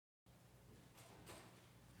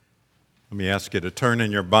Let me ask you to turn in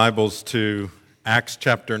your Bibles to Acts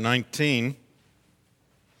chapter 19.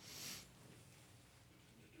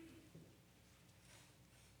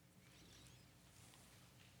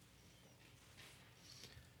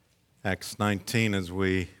 Acts 19, as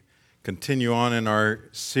we continue on in our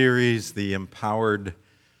series, The Empowered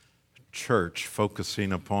Church,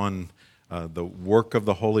 focusing upon the work of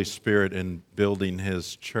the Holy Spirit in building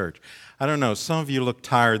His church. I don't know, some of you look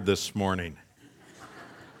tired this morning.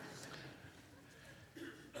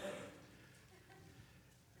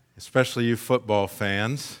 Especially you football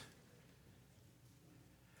fans.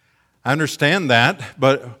 I understand that,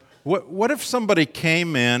 but what if somebody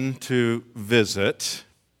came in to visit?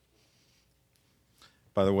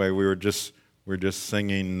 By the way, we're just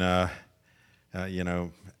singing,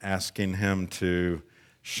 asking Him to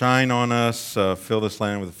shine on us, fill this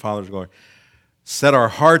land with the Father's glory, set our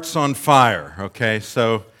hearts on fire. Okay,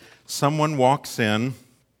 so someone walks in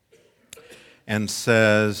and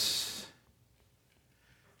says,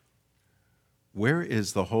 "Where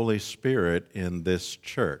is the Holy Spirit in this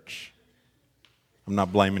church?" I'm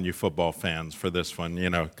not blaming you football fans for this one,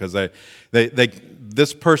 because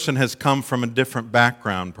this person has come from a different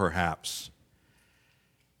background, perhaps.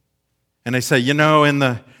 And they say, in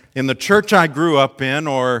the church I grew up in,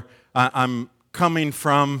 or I'm coming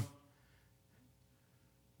from,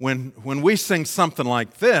 when we sing something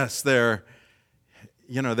like this, there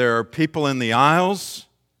are people in the aisles.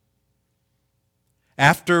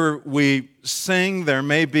 After we sing, there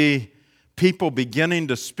may be people beginning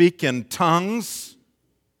to speak in tongues,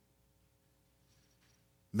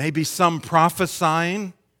 maybe some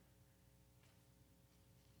prophesying.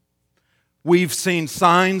 We've seen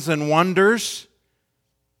signs and wonders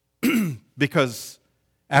because,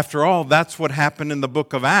 after all, that's what happened in the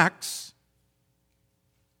book of Acts.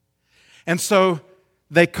 And so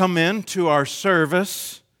they come into our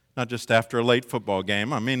service, not just after a late football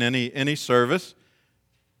game, I mean any service.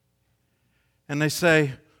 And they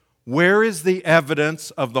say, "Where is the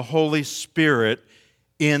evidence of the Holy Spirit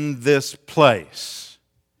in this place?"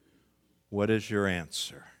 What is your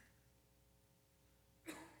answer?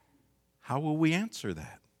 How will we answer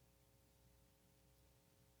that?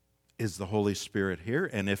 Is the Holy Spirit here?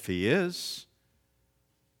 And if He is,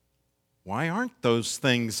 why aren't those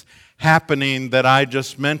things happening that I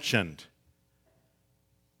just mentioned?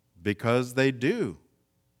 Because they do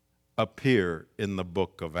appear in the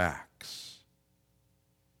book of Acts.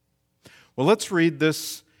 Well, let's read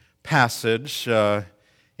this passage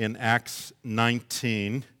in Acts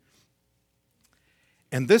 19.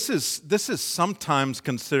 And this is sometimes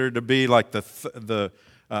considered to be like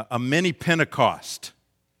a mini Pentecost.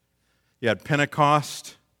 You had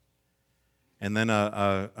Pentecost, and then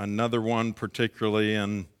another one, particularly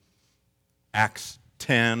in Acts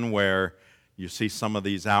 10, where you see some of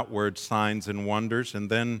these outward signs and wonders. And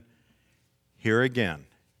then here again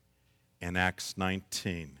in Acts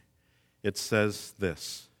 19. It says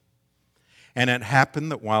this: "And it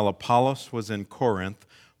happened that while Apollos was in Corinth,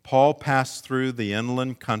 Paul passed through the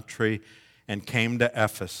inland country and came to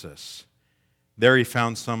Ephesus. There he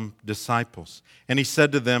found some disciples. And he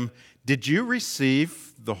said to them, 'Did you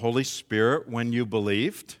receive the Holy Spirit when you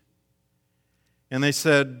believed?' And they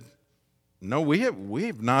said, 'No, we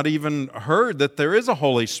have not even heard that there is a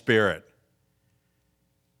Holy Spirit.'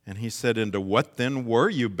 And he said, 'Into what then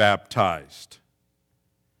were you baptized?'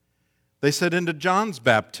 They said, 'Into John's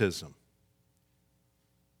baptism.'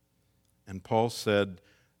 And Paul said,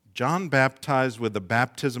 'John baptized with the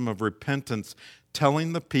baptism of repentance,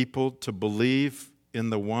 telling the people to believe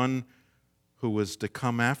in the one who was to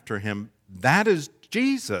come after him, that is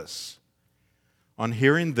Jesus.' On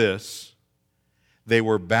hearing this, they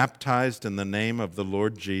were baptized in the name of the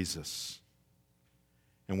Lord Jesus.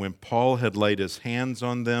 And when Paul had laid his hands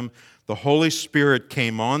on them, the Holy Spirit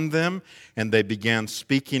came on them, and they began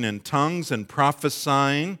speaking in tongues and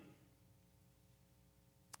prophesying."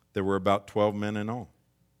 There were about 12 men in all.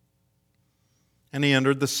 "And he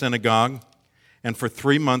entered the synagogue, and for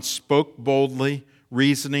 3 months spoke boldly,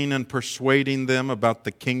 reasoning and persuading them about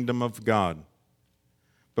the kingdom of God.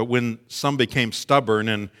 But when some became stubborn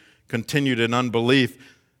and continued in unbelief,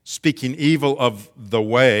 speaking evil of the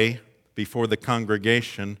way before the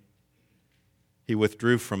congregation, he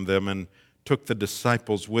withdrew from them and took the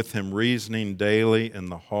disciples with him, reasoning daily in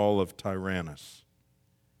the hall of Tyrannus.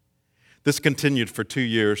 This continued for 2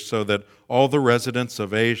 years, so that all the residents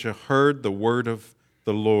of Asia heard the word of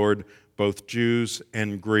the Lord, both Jews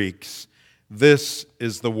and Greeks. This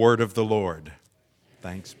is the word of the Lord.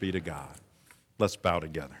 Thanks be to God." Let's bow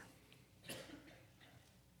together.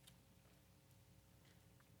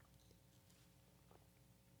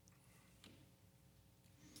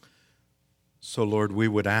 So, Lord, we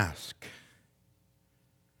would ask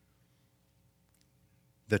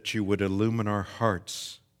that you would illumine our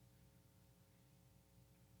hearts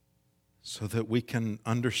so that we can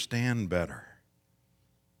understand better,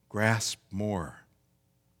 grasp more,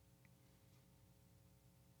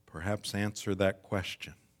 perhaps answer that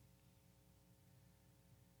question,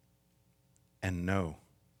 and know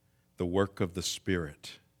the work of the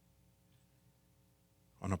Spirit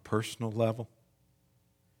on a personal level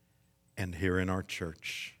and here in our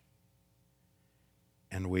church.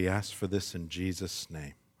 And we ask for this in Jesus'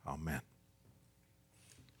 name. Amen.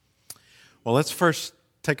 Well, let's first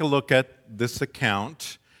take a look at this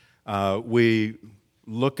account. We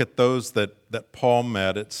look at those that Paul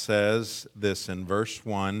met. It says this in verse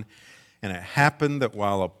 1, and it happened that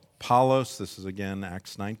while Apollos, this is again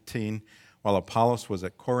Acts 19, while Apollos was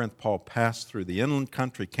at Corinth, Paul passed through the inland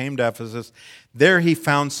country, came to Ephesus. There he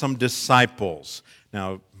found some disciples.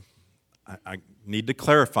 Now, I need to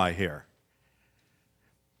clarify here.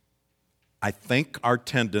 I think our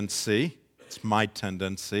tendency, it's my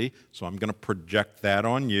tendency, so I'm going to project that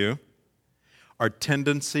on you. Our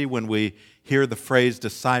tendency when we hear the phrase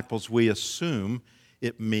disciples, we assume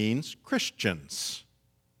it means Christians.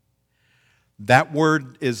 That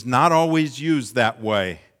word is not always used that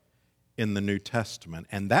way in the New Testament,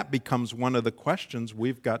 and that becomes one of the questions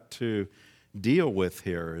we've got to deal with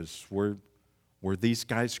here is, were these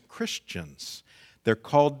guys Christians? They're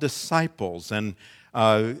called disciples, and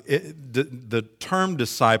the term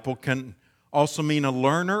disciple can also mean a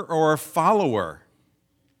learner or a follower.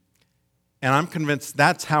 And I'm convinced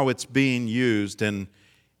that's how it's being used in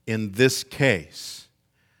this case.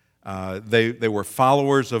 They were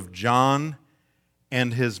followers of John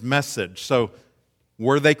and his message. So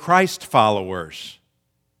were they Christ followers?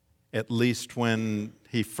 At least when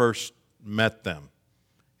he first met them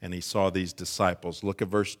and he saw these disciples. Look at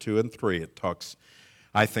verse 2 and 3. It talks,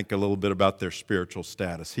 I think, a little bit about their spiritual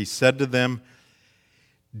status. He said to them,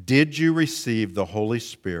 "Did you receive the Holy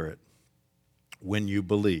Spirit when you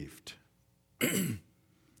believed?"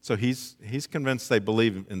 So he's convinced they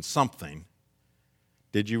believe in something.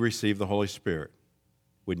 Did you receive the Holy Spirit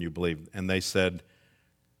when you believed? And they said,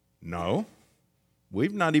 "No,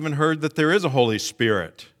 we've not even heard that there is a Holy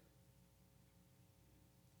Spirit."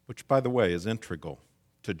 Which, by the way, is integral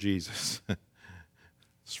to Jesus.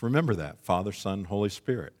 Just remember that, Father, Son, Holy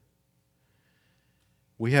Spirit.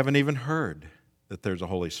 We haven't even heard that there's a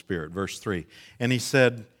Holy Spirit. Verse 3, and he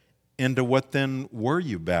said, "Into what then were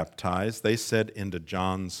you baptized?" They said, "Into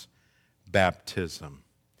John's baptism."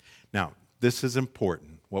 Now, this is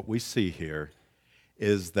important. What we see here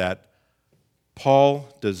is that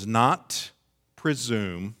Paul does not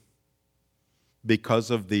presume,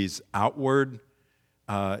 because of these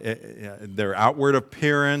their outward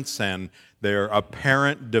appearance and their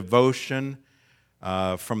apparent devotion,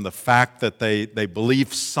 from the fact that they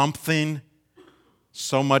believe something,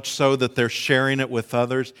 so much so that they're sharing it with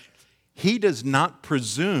others. He does not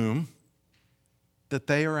presume that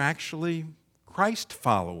they are actually Christ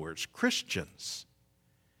followers, Christians.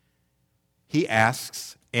 He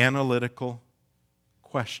asks analytical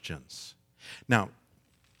questions. Now,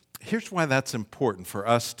 here's why that's important for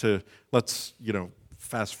us to, let's,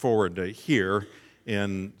 fast forward to here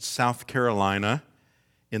in South Carolina,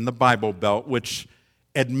 in the Bible Belt, which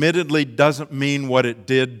admittedly doesn't mean what it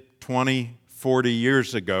did 20, 40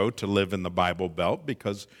 years ago to live in the Bible Belt,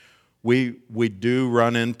 because we do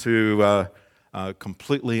run into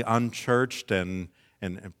completely unchurched and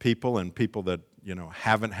people that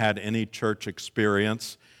haven't had any church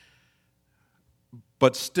experience.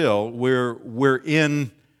 But still, we're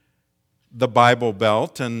in the Bible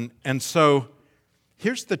Belt, and so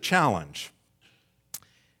here's the challenge.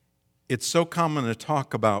 It's so common to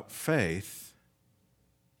talk about faith.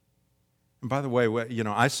 And by the way,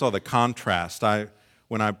 I saw the contrast.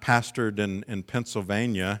 When I pastored in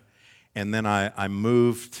Pennsylvania, and then I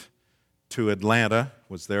moved to Atlanta,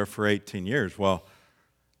 was there for 18 years. Well,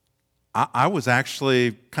 I was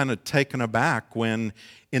actually kind of taken aback when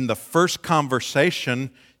in the first conversation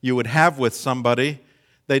you would have with somebody,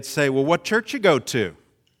 they'd say, "Well, what church you go to?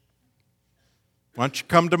 Why don't you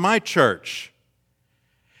come to my church?"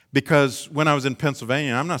 Because when I was in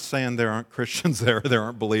Pennsylvania, I'm not saying there aren't Christians there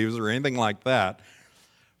aren't believers or anything like that,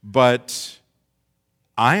 but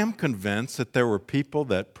I am convinced that there were people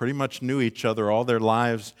that pretty much knew each other all their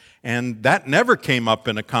lives, and that never came up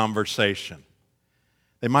in a conversation.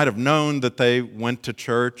 They might have known that they went to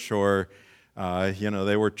church or,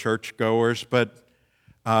 they were churchgoers, but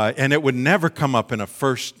and it would never come up in a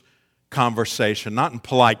first conversation, not in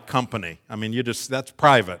polite company. I mean, that's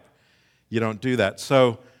private. You don't do that.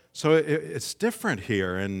 So So it's different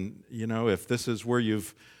here. And, if this is where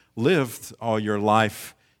you've lived all your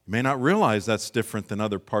life, you may not realize that's different than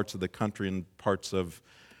other parts of the country and parts of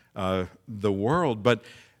the world. But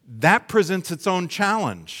that presents its own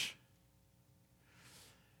challenge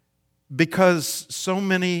because so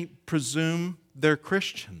many presume they're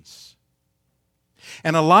Christians.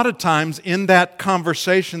 And a lot of times in that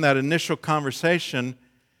conversation, that initial conversation,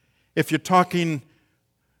 if you're talking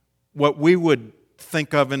what we would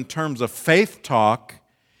think of in terms of faith talk,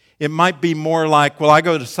 it might be more like, well, I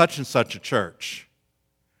go to such and such a church.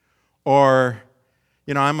 Or,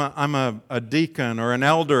 I'm a deacon or an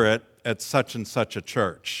elder at such and such a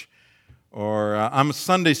church. Or I'm a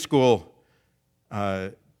Sunday school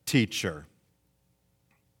teacher.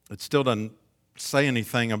 It still doesn't say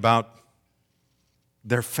anything about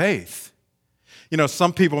their faith.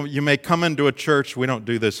 Some people, you may come into a church, we don't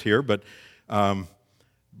do this here, but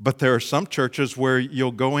there are some churches where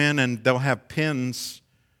you'll go in and they'll have pins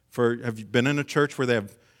have you been in a church where they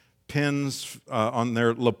have pins on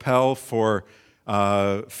their lapel for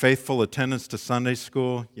faithful attendance to Sunday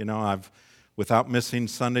school? Without missing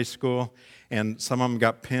Sunday school, and some of them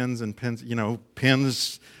got pins and pins,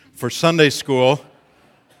 pins for Sunday school.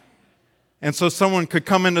 And so someone could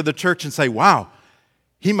come into the church and say, wow,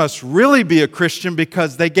 he must really be a Christian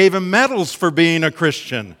because they gave him medals for being a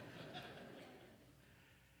Christian.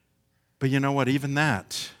 But you know what? Even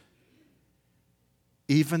that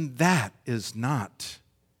is not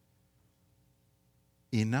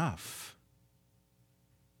enough.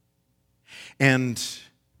 And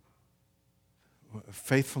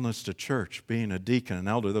faithfulness to church, being a deacon, an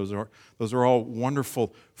elder, those are all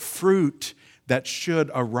wonderful fruit that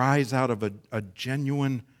should arise out of a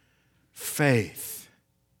genuine faith.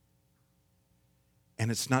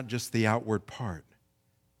 And it's not just the outward part.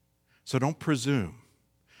 So don't presume.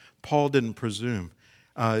 Paul didn't presume.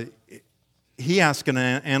 He asked an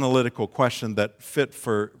analytical question that fit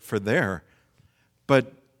for there.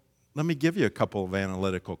 But let me give you a couple of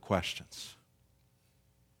analytical questions.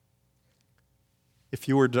 If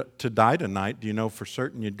you were to die tonight, do you know for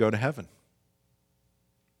certain you'd go to heaven?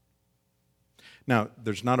 Now,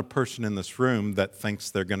 there's not a person in this room that thinks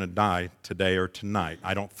they're going to die today or tonight.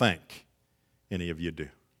 I don't think any of you do.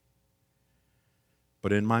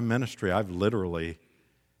 But in my ministry, I've literally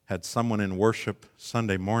had someone in worship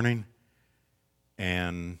Sunday morning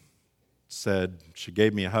and she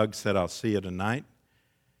gave me a hug, said, I'll see you tonight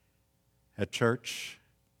at church.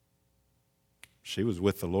 She was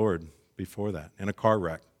with the Lord before that in a car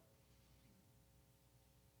wreck.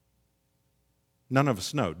 None of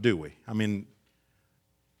us know, do we? I mean,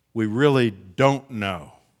 we really don't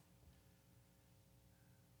know.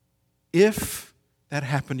 If that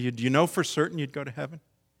happened to you, do you know for certain you'd go to heaven?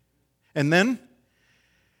 And then,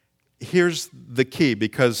 here's the key,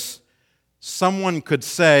 because someone could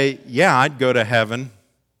say, yeah, I'd go to heaven,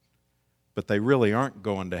 but they really aren't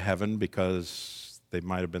going to heaven because they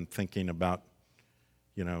might have been thinking about,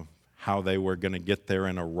 how they were going to get there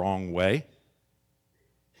in a wrong way.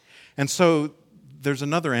 And so there's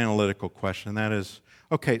another analytical question, and that is,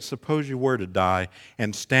 okay, suppose you were to die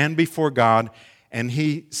and stand before God, and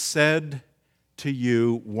He said to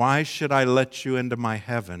you, why should I let you into my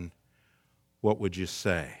heaven? What would you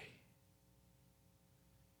say?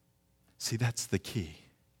 See, that's the key.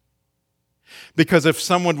 Because if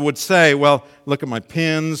someone would say, well, look at my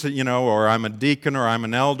pins, or I'm a deacon, or I'm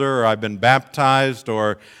an elder, or I've been baptized,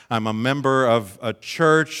 or I'm a member of a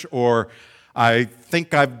church, or I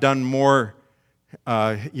think I've done more,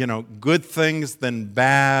 good things than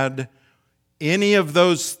bad, any of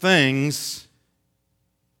those things,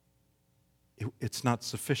 it's not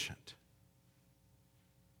sufficient.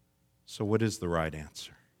 So what is the right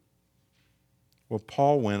answer? Well,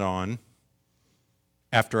 Paul went on,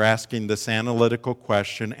 after asking this analytical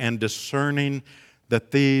question and discerning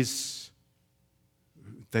that they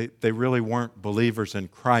really weren't believers in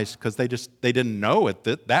Christ because they didn't know at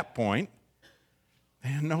that point. They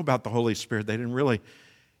didn't know about the Holy Spirit. They didn't really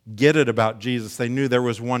get it about Jesus. They knew there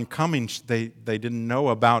was one coming. They didn't know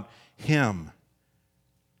about Him.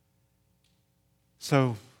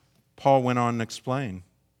 So Paul went on and explained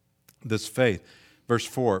this faith. Verse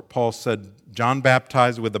 4, Paul said, John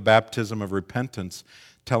baptized with the baptism of repentance,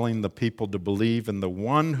 telling the people to believe in the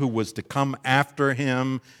one who was to come after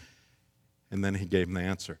him. And then he gave them the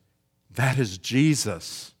answer. That is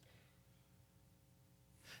Jesus.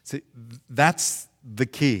 See, that's the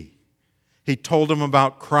key. He told them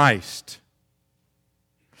about Christ.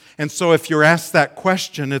 And so if you're asked that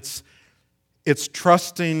question, it's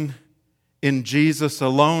trusting in Jesus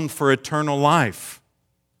alone for eternal life.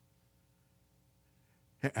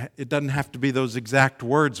 It doesn't have to be those exact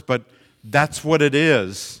words, but that's what it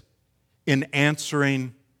is in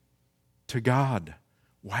answering to God.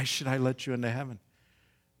 Why should I let you into heaven?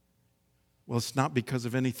 Well, it's not because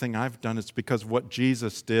of anything I've done. It's because of what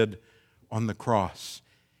Jesus did on the cross,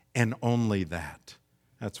 and only that.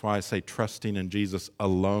 That's why I say trusting in Jesus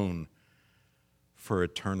alone for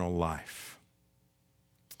eternal life.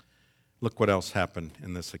 Look what else happened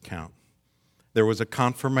in this account. There was a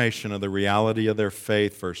confirmation of the reality of their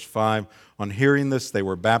faith. Verse 5, on hearing this, they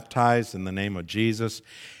were baptized in the name of Jesus.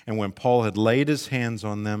 And when Paul had laid his hands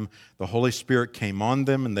on them, the Holy Spirit came on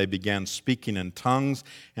them, and they began speaking in tongues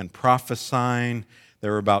and prophesying.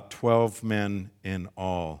 There were about 12 men in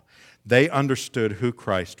all. They understood who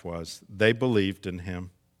Christ was. They believed in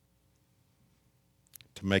him.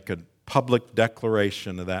 To make a public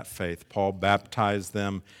declaration of that faith, Paul baptized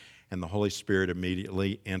them, and the Holy Spirit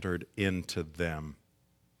immediately entered into them.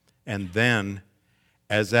 And then,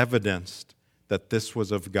 as evidenced that this was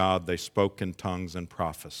of God, they spoke in tongues and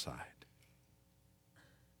prophesied.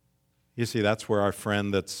 You see, that's where our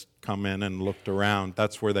friend that's come in and looked around,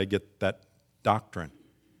 that's where they get that doctrine.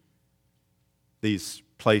 These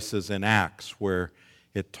places in Acts where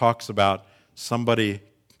it talks about somebody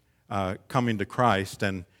coming to Christ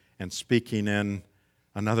and speaking in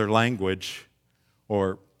another language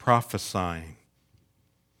or prophesying.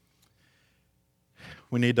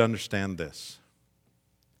 We need to understand this.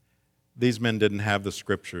 These men didn't have the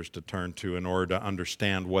scriptures to turn to in order to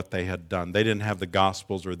understand what they had done. They didn't have the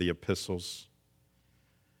Gospels or the epistles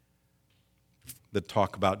that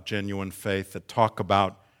talk about genuine faith, that talk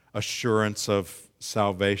about assurance of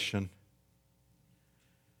salvation.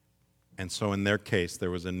 And so in their case,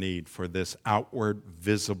 there was a need for this outward,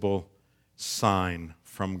 visible sign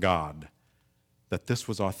from God that this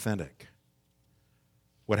was authentic.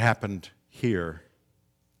 What happened here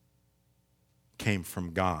came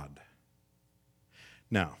from God.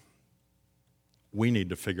 Now, we need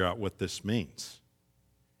to figure out what this means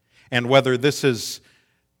and whether this is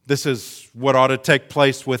what ought to take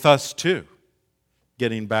place with us too,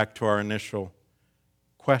 getting back to our initial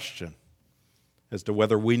question as to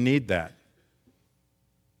whether we need that.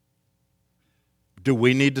 Do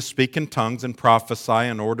we need to speak in tongues and prophesy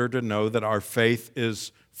in order to know that our faith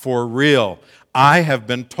is for real? I have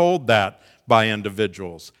been told that by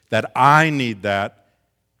individuals, that I need that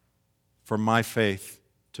for my faith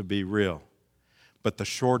to be real. But the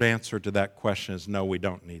short answer to that question is no, we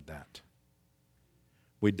don't need that.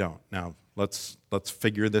 We don't. Now, let's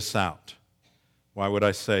figure this out. Why would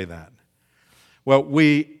I say that? Well,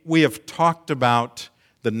 we have talked about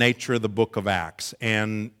the nature of the book of Acts,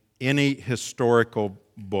 and any historical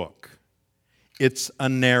book, it's a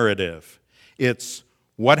narrative. It's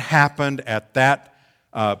what happened at that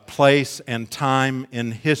place and time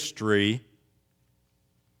in history.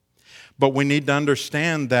 But we need to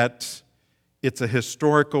understand that it's a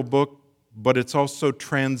historical book, but it's also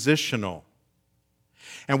transitional.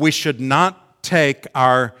 And we should not take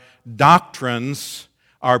our doctrines,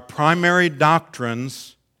 our primary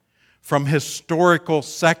doctrines, from historical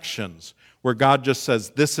sections where God just says,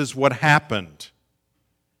 this is what happened.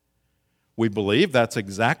 We believe that's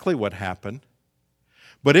exactly what happened,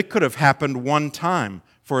 but it could have happened one time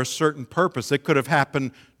for a certain purpose. It could have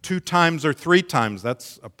happened 2 times or 3 times.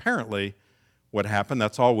 That's apparently what happened.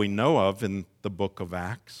 That's all we know of in the book of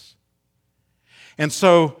Acts. And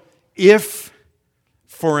so if,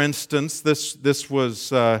 for instance, this was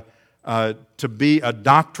to be a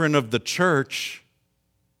doctrine of the church,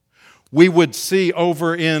 we would see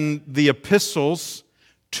over in the epistles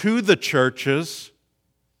to the churches,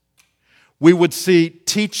 we would see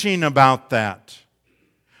teaching about that,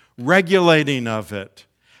 regulating of it,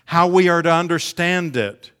 how we are to understand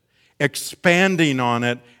it, expanding on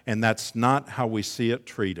it, and that's not how we see it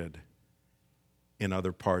treated in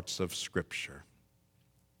other parts of Scripture.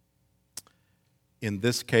 In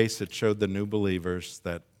this case, it showed the new believers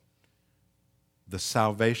that the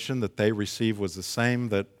salvation that they received was the same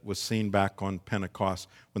that was seen back on Pentecost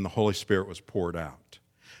when the Holy Spirit was poured out.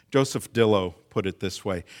 Joseph Dillow put it this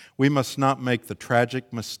way: we must not make the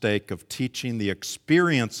tragic mistake of teaching the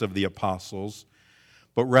experience of the apostles,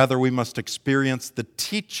 but rather we must experience the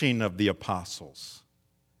teaching of the apostles.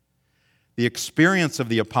 The experience of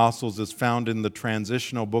the apostles is found in the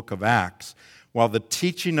transitional book of Acts, while the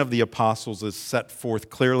teaching of the apostles is set forth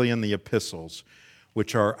clearly in the epistles,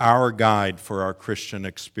 which are our guide for our Christian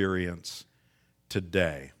experience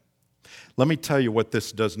today. Let me tell you what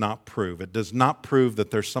this does not prove. It does not prove that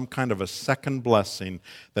there's some kind of a second blessing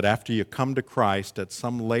that after you come to Christ at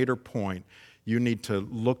some later point, you need to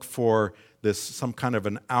look for this, some kind of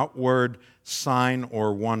an outward sign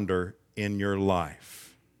or wonder in your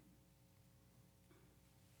life.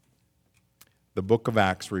 the book of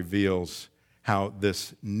Acts reveals how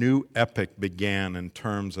this new epoch began in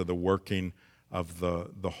terms of the working of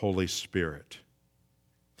the Holy Spirit.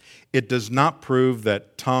 It does not prove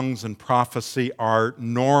that tongues and prophecy are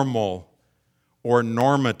normal or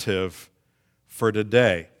normative for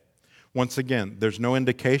today. Once again, there's no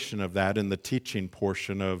indication of that in the teaching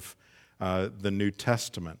portion of the New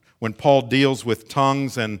Testament. When Paul deals with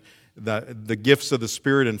tongues and the gifts of the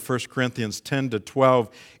Spirit in 1 Corinthians 10 to 12,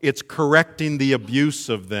 it's correcting the abuse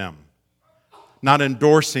of them, not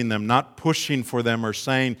endorsing them, not pushing for them or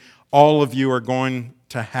saying, all of you are going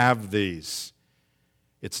to have these.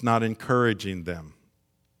 It's not encouraging them.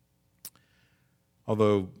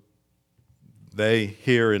 Although they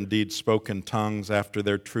here indeed spoke in tongues after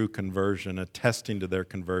their true conversion, attesting to their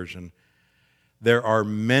conversion, there are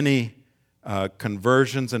many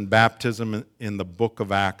conversions and baptism in the book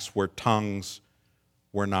of Acts where tongues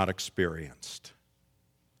were not experienced.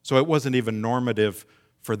 So it wasn't even normative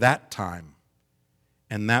for that time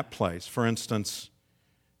and that place. For instance,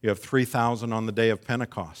 you have 3,000 on the day of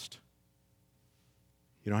Pentecost.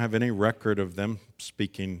 You don't have any record of them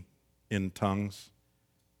speaking in tongues.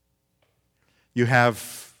 You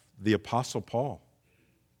have the Apostle Paul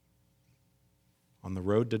on the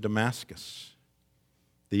road to Damascus,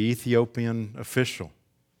 the Ethiopian official,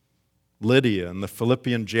 Lydia and the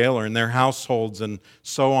Philippian jailer and their households and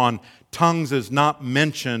so on. Tongues is not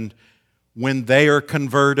mentioned when they are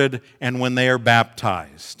converted and when they are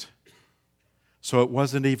baptized. So it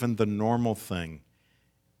wasn't even the normal thing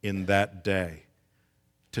in that day.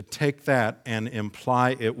 To take that and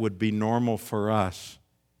imply it would be normal for us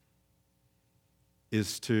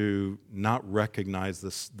is to not recognize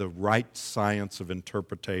the right science of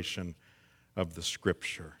interpretation of the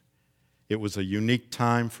Scripture. It was a unique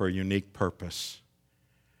time for a unique purpose.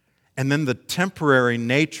 And then the temporary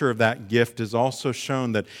nature of that gift is also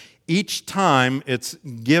shown that each time it's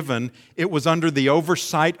given, it was under the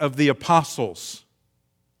oversight of the apostles.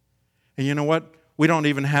 And you know what? We don't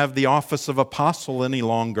even have the office of apostle any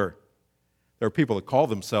longer. There are people that call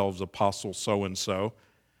themselves apostle so-and-so.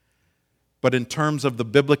 But in terms of the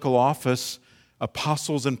biblical office,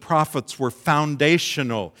 apostles and prophets were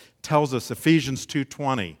foundational. Tells us Ephesians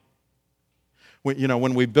 2:20.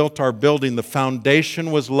 When we built our building, the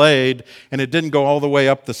foundation was laid, and it didn't go all the way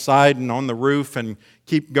up the side and on the roof and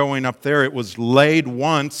keep going up there. It was laid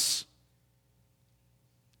once,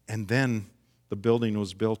 and then the building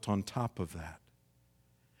was built on top of that.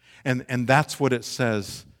 And that's what it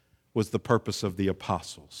says was the purpose of the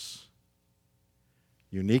apostles.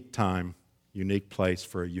 Unique time, unique place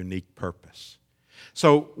for a unique purpose.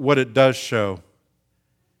 So what it does show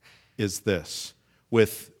is this,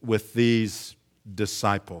 with these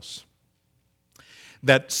disciples,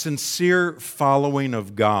 that sincere following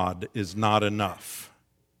of God is not enough.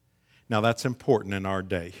 Now that's important in our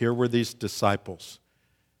day. Here were these disciples.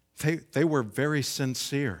 They were very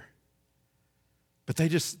sincere. But they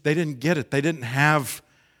didn't get it. They didn't have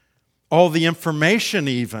all the information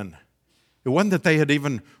even. It wasn't that they had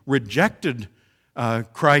even rejected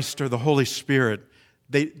Christ or the Holy Spirit.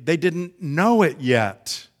 They didn't know it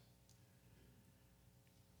yet.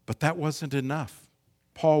 But that wasn't enough.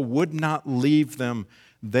 Paul would not leave them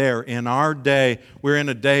there. In our day, we're in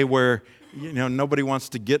a day where nobody wants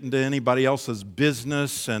to get into anybody else's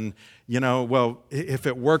business and well, if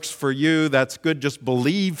it works for you, that's good. Just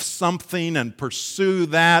believe something and pursue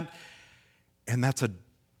that. And that's a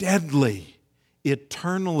deadly,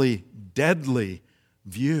 eternally deadly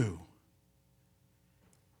view.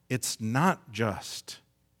 It's not just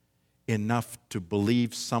enough to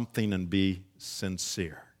believe something and be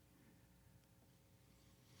sincere.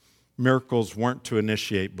 Miracles weren't to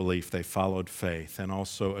initiate belief, they followed faith. And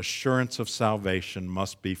also, assurance of salvation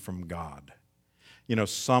must be from God.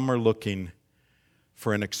 Some are looking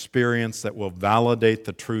for an experience that will validate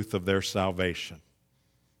the truth of their salvation.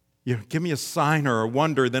 Give me a sign or a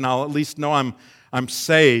wonder, then I'll at least know I'm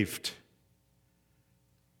saved.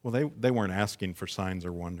 Well, they weren't asking for signs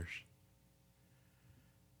or wonders.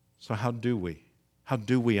 So how do we? How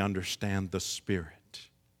do we understand the Spirit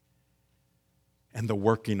and the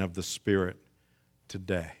working of the Spirit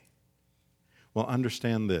today? Well,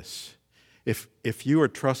 understand this. If you are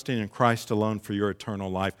trusting in Christ alone for your eternal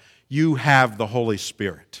life, you have the Holy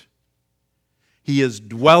Spirit. He is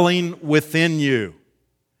dwelling within you.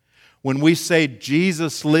 When we say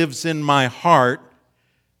Jesus lives in my heart,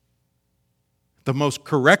 the most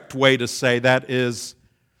correct way to say that is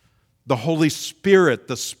the Holy Spirit,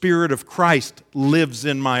 the Spirit of Christ, lives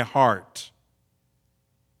in my heart.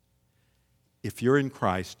 If you're in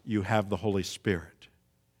Christ, you have the Holy Spirit.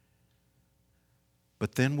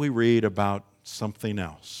 But then we read about something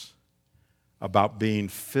else, about being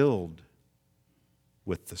filled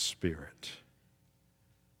with the Spirit.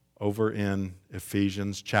 Over in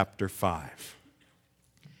Ephesians chapter 5.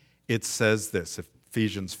 It says this,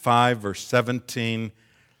 Ephesians 5, verse 17,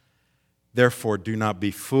 "Therefore do not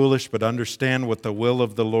be foolish, but understand what the will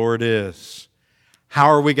of the Lord is." How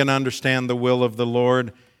are we going to understand the will of the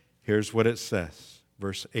Lord? Here's what it says,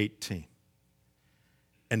 verse 18.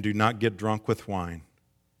 "And do not get drunk with wine,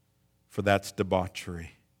 for that's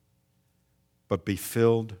debauchery, but be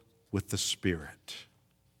filled with the Spirit."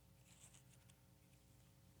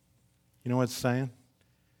 You know what it's saying?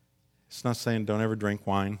 It's not saying don't ever drink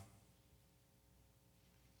wine.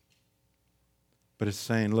 But it's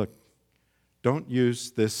saying, look, don't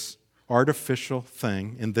use this artificial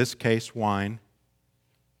thing, in this case wine,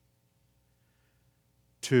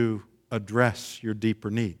 to address your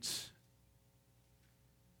deeper needs.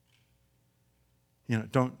 You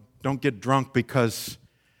know, don't get drunk because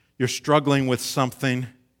you're struggling with something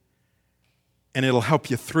and it'll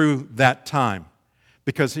help you through that time.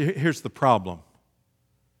 Because here's the problem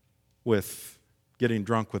with getting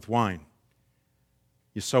drunk with wine.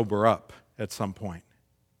 You sober up at some point.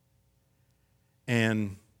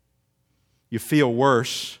 And you feel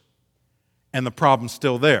worse, and the problem's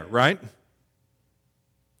still there, right?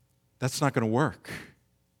 That's not going to work.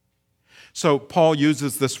 So Paul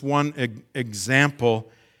uses this one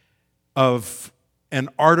example of an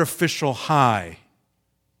artificial high.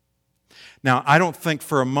 Now, I don't think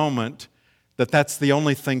for a moment that that's the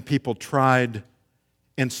only thing people tried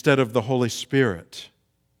instead of the Holy Spirit.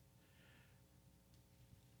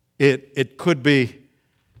 It could be,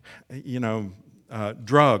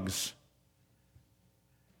 drugs.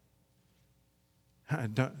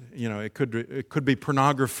 It could be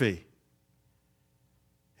pornography.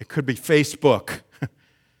 It could be Facebook.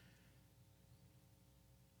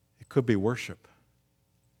 It could be worship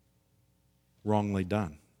wrongly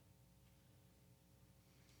done.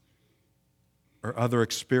 Or other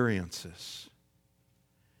experiences.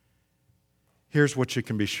 Here's what you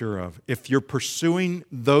can be sure of. If you're pursuing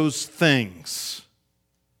those things,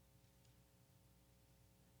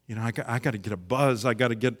 I got to get a buzz. I got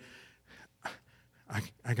to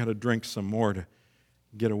drink some more to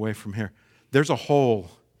get away from here. There's a hole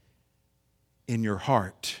in your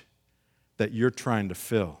heart that you're trying to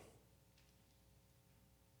fill.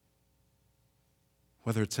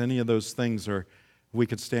 Whether it's any of those things, or we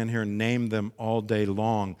could stand here and name them all day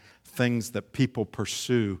long, things that people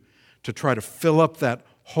pursue to try to fill up that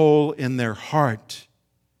hole in their heart.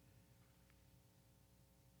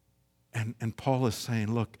 And Paul is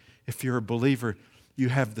saying, look, if you're a believer, you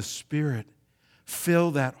have the Spirit.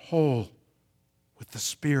 Fill that hole with the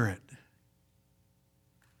Spirit.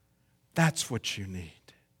 That's what you need.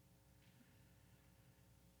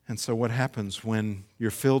 And so what happens when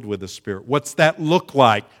you're filled with the Spirit? What's that look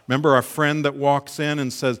like? Remember our friend that walks in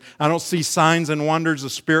and says, I don't see signs and wonders, the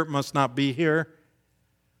Spirit must not be here?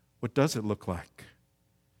 What does it look like?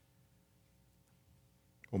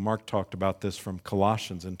 Well, Mark talked about this from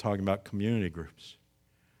Colossians and talking about community groups.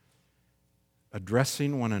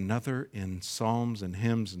 Addressing one another in psalms and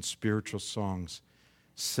hymns and spiritual songs,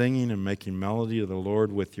 singing and making melody to the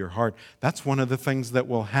Lord with your heart. That's one of the things that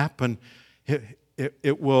will happen.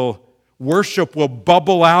 Worship will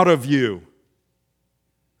bubble out of you.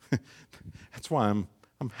 That's why I'm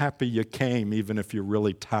happy you came, even if you're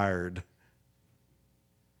really tired.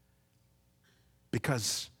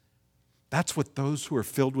 Because that's what those who are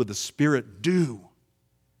filled with the Spirit do.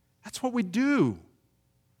 That's what we do.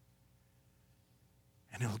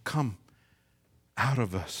 And it'll come out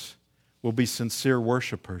of us. We'll be sincere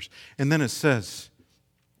worshipers. And then it says,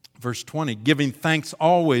 verse 20, giving thanks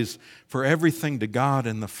always for everything to God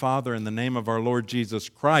and the Father in the name of our Lord Jesus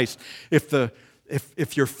Christ.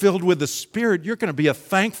 If you're filled with the Spirit, you're going to be a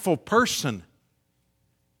thankful person.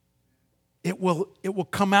 It will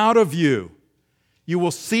come out of you. You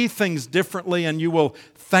will see things differently, and you will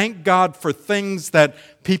thank God for things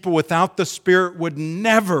that people without the Spirit would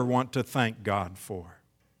never want to thank God for.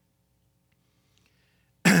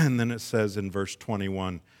 And then it says in verse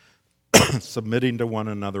 21, submitting to one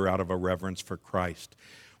another out of a reverence for Christ.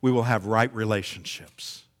 We will have right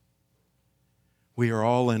relationships. We are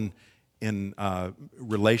all in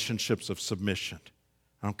relationships of submission.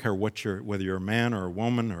 I don't care whether you're a man or a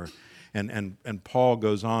woman, and Paul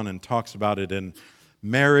goes on and talks about it in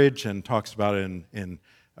marriage, and talks about it in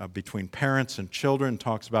between parents and children,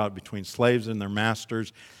 talks about it between slaves and their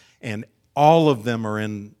masters, and all of them are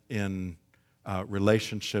in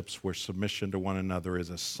relationships where submission to one another is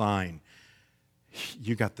a sign.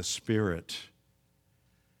 You got the Spirit.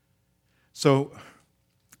 So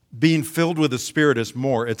being filled with the Spirit is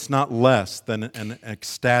more. It's not less than an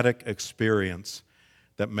ecstatic experience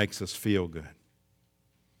that makes us feel good.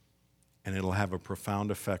 And it'll have a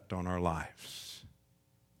profound effect on our lives.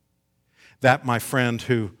 That, my friend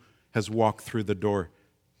who has walked through the door,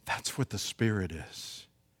 that's what the Spirit is.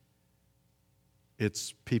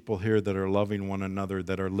 It's people here that are loving one another,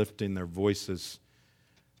 that are lifting their voices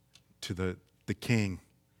to the King,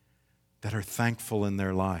 that are thankful in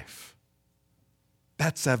their life.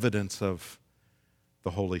 That's evidence of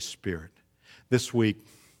the Holy Spirit. This week,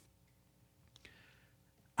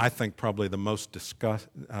 I think probably the most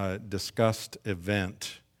discussed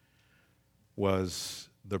event was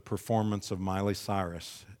the performance of Miley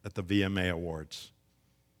Cyrus at the VMA Awards.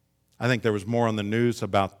 I think there was more on the news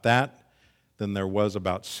about that than there was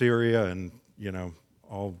about Syria and,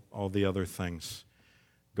 all the other things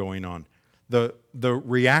going on. The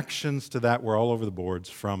reactions to that were all over the boards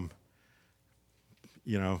from,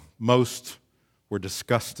 most were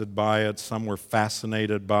disgusted by it, some were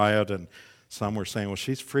fascinated by it, and some were saying, well,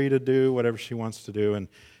 she's free to do whatever she wants to do, and,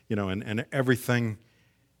 and everything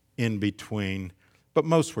in between. But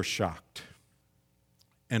most were shocked.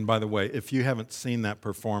 And by the way, if you haven't seen that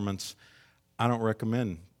performance, I don't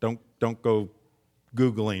recommend. Don't go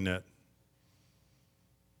Googling it.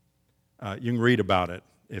 You can read about it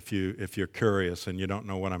if you're curious and you don't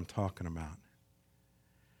know what I'm talking about.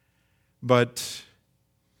 But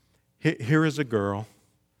here is a girl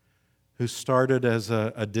who started as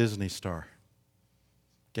a Disney star.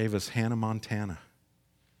 Gave us Hannah Montana.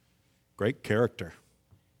 Great character.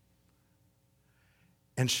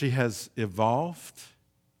 And she has evolved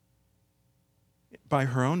by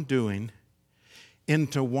her own doing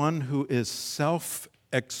into one who is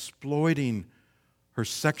self-exploiting her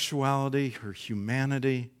sexuality, her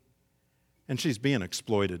humanity, and she's being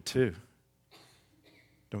exploited too.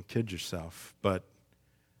 Don't kid yourself, but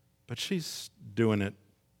she's doing it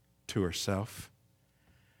to herself.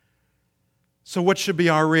 So what should be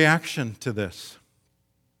our reaction to this?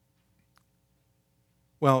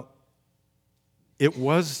 Well, it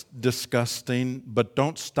was disgusting, but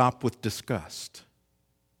don't stop with disgust.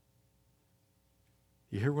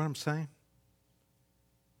 You hear what I'm saying?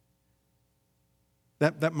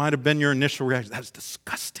 That might have been your initial reaction. That's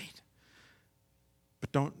disgusting.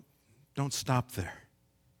 But don't stop there.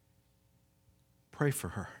 Pray for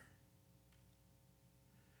her.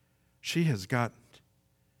 She has got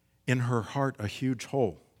in her heart a huge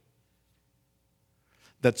hole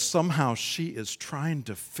that somehow she is trying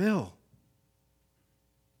to fill.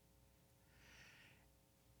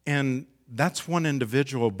 And that's one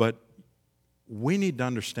individual, but we need to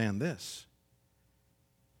understand this.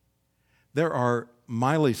 There are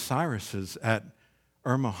Miley Cyruses at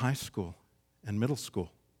Irma High School and middle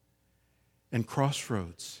school, and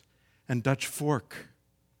Crossroads, and Dutch Fork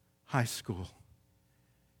High School,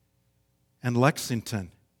 and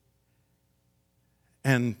Lexington,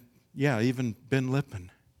 and even Ben Lippen.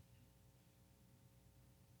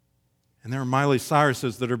 And there are Miley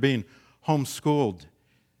Cyruses that are being homeschooled,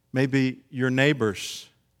 maybe your neighbors.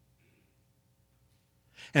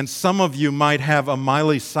 And some of you might have a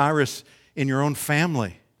Miley Cyrus in your own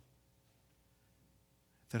family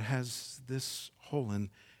that has this hole, and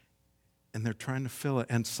they're trying to fill it.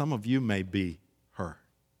 And some of you may be her.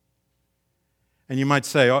 And you might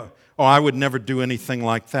say, oh, I would never do anything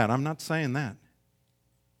like that. I'm not saying that.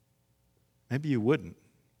 Maybe you wouldn't.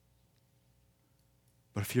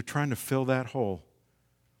 But if you're trying to fill that hole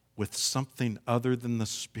with something other than the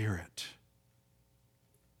Spirit,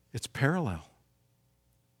 it's parallel.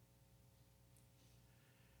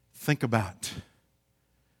 Think about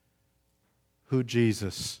who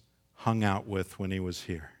Jesus hung out with when he was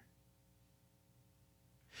here.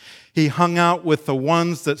 He hung out with the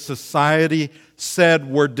ones that society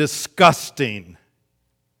said were disgusting.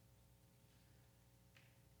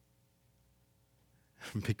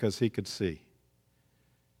 Because he could see.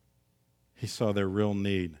 He saw their real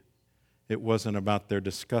need. It wasn't about their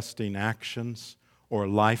disgusting actions or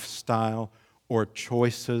lifestyle or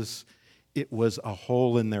choices. It was a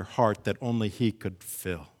hole in their heart that only he could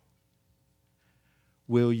fill.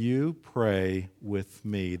 Will you pray with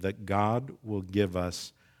me that God will give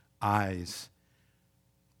us eyes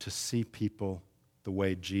to see people the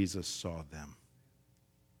way Jesus saw them?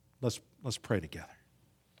 Let's pray together.